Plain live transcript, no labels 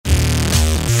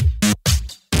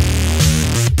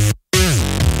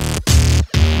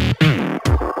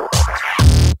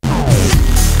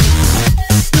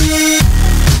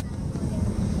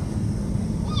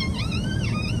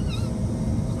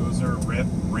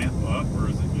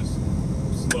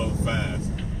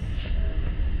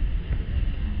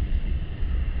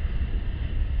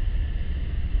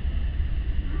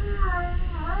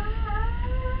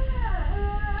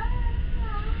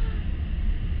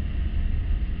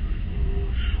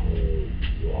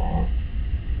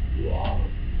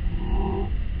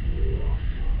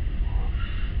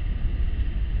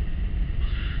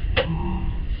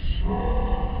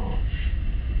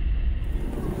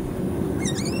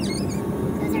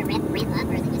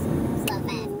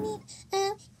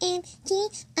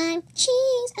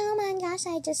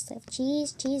just love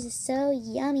cheese. Cheese is so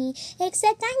yummy,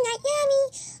 except I'm not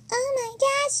yummy. Oh my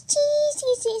gosh, cheese,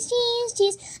 cheese, cheese, cheese,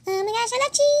 cheese. Oh my gosh, I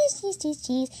love cheese, cheese, cheese,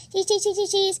 cheese, cheese, cheese, cheese,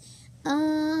 cheese, cheese.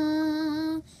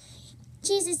 Oh,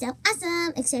 cheese is so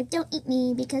awesome, except don't eat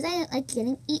me because I don't like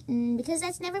getting eaten because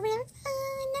that's never been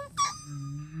fun. Never fun.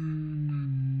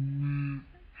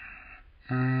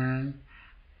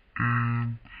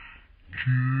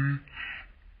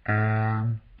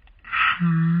 I'm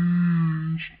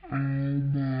cheese. Oh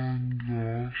my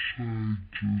gosh, I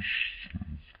just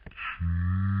love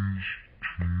cheese.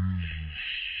 Cheese is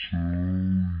so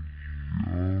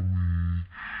yummy.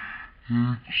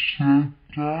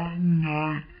 Except I'm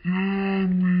not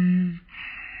yummy.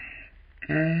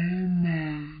 Oh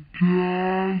my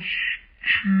gosh,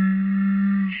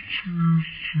 cheese, cheese,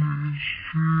 cheese,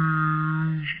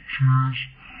 cheese, cheese.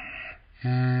 Oh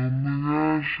my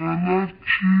gosh, I love